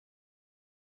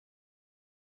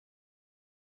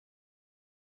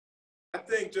I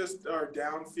think just our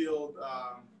downfield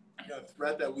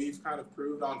threat that we've kind of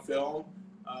proved on film.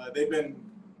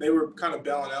 They were kind of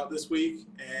bailing out this week,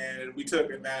 and we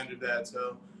took advantage of that.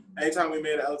 So anytime we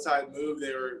made an outside move,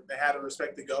 they had to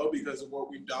respect the go because of what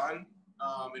we've done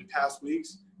in past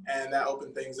weeks, and that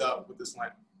opened things up with this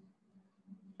line.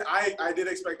 I did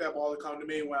expect that ball to come to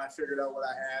me when I figured out what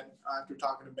I had after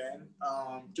talking to Ben,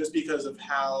 just because of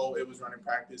how it was running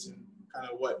practice and kind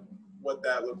of what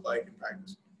that looked like in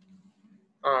practice.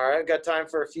 All right, got time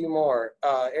for a few more.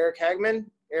 Eric Hagman.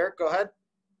 Eric, go ahead.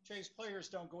 Chase, players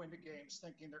don't go into games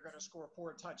thinking they're going to score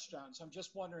 4 touchdowns. I'm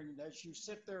just wondering, as you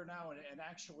sit there now and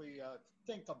actually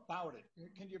think about it,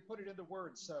 can you put it into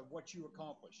words what you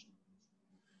accomplished?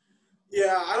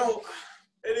 Yeah, I don't.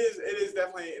 It is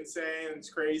definitely insane. It's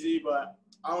crazy, but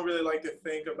I don't really like to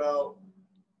think about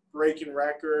breaking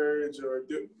records or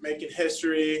making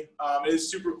history. It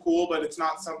is super cool, but it's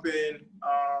not something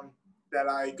that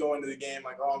I go into the game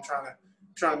like, oh, I'm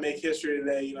trying to make history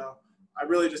today. You know, I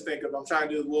really just think of I'm trying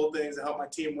to do the little things to help my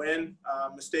team win,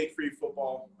 mistake-free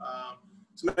football.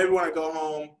 So maybe when I go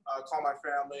home, call my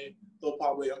family,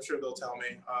 I'm sure they'll tell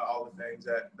me all the things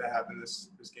that happened this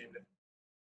game day.